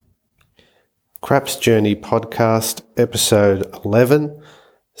Craps Journey Podcast, Episode 11,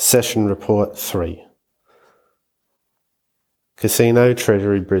 Session Report 3. Casino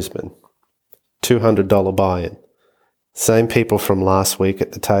Treasury Brisbane, $200 buy-in. Same people from last week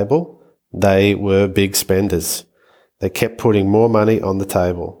at the table. They were big spenders. They kept putting more money on the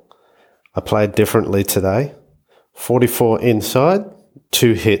table. I played differently today. 44 inside,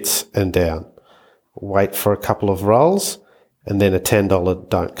 2 hits and down. Wait for a couple of rolls, and then a $10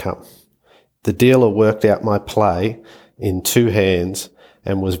 don't come. The dealer worked out my play in 2 hands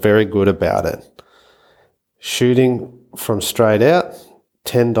and was very good about it. Shooting from straight out,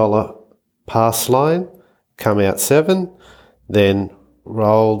 $10 pass line, come out 7, then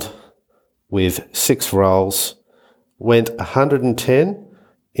rolled with 6 rolls, went 110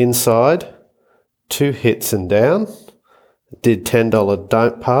 inside, 2 hits and down, did $10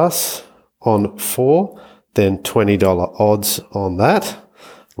 don't pass on 4, then $20 odds on that,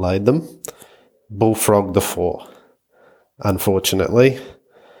 laid them. Bullfrog the 4. Unfortunately,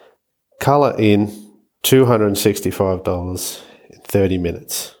 colour in $265 in 30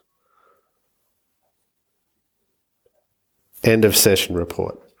 minutes. End of session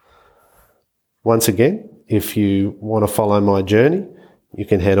report. Once again, if you want to follow my journey, you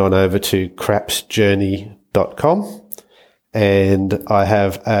can head on over to crapsjourney.com, and I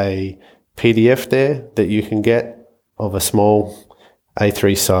have a PDF there that you can get of a small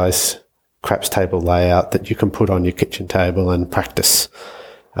A3 size craps table layout that you can put on your kitchen table and practice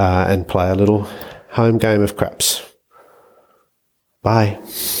and play a little home game of craps. Bye.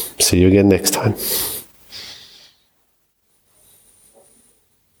 See you again next time.